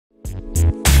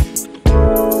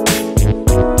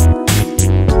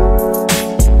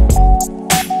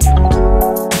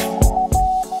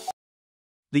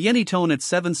The AnyTone AT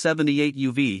 778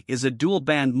 UV is a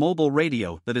dual-band mobile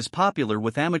radio that is popular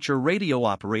with amateur radio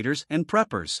operators and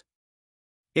preppers.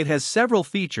 It has several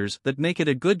features that make it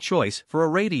a good choice for a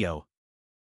radio.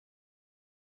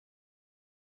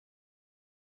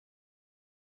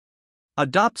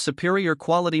 Adopt superior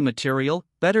quality material,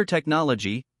 better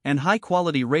technology, and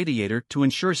high-quality radiator to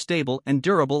ensure stable and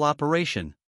durable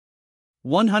operation.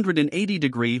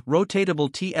 180-degree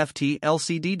rotatable TFT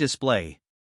LCD display.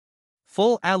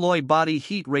 Full alloy body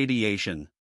heat radiation.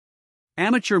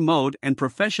 Amateur mode and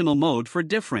professional mode for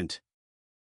different.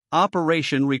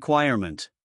 Operation requirement.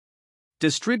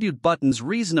 Distribute buttons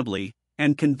reasonably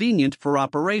and convenient for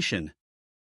operation.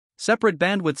 Separate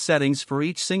bandwidth settings for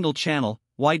each single channel,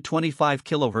 wide 25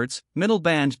 kHz, middle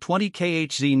band 20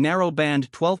 kHz, narrow band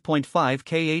 12.5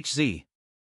 kHz.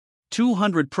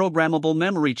 200 programmable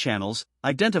memory channels,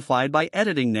 identified by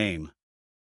editing name.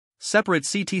 Separate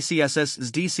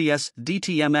CTCSS, DCS,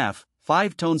 DTMF,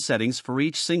 5-tone settings for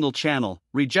each single channel,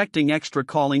 rejecting extra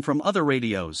calling from other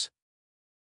radios.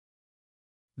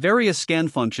 Various scan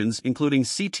functions including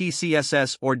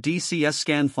CTCSS or DCS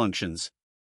scan functions.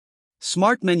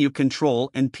 Smart menu control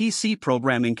and PC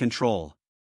programming control.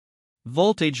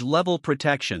 Voltage level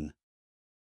protection.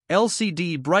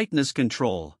 LCD brightness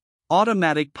control.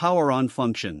 Automatic power-on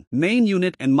function, main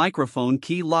unit and microphone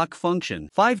key lock function,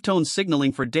 5-tone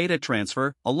signaling for data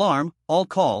transfer, alarm, all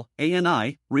call,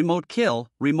 ANI, remote kill,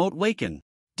 remote waken,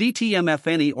 DTMF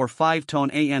any or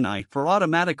 5-tone ANI for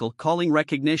automatical calling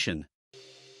recognition.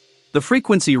 The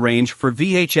frequency range for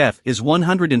VHF is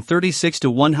 136 to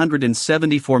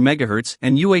 174 MHz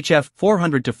and UHF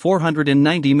 400 to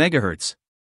 490 MHz.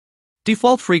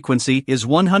 Default frequency is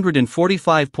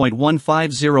 145.150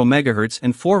 MHz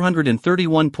and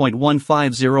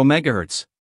 431.150 MHz.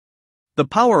 The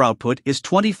power output is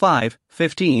 25,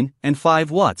 15, and 5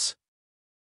 watts.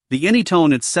 The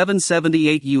AnyTone AT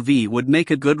 778 UV would make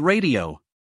a good radio.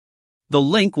 The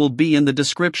link will be in the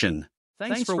description.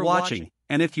 Thanks for watching,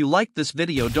 and if you liked this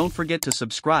video, don't forget to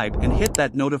subscribe and hit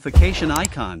that notification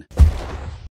icon.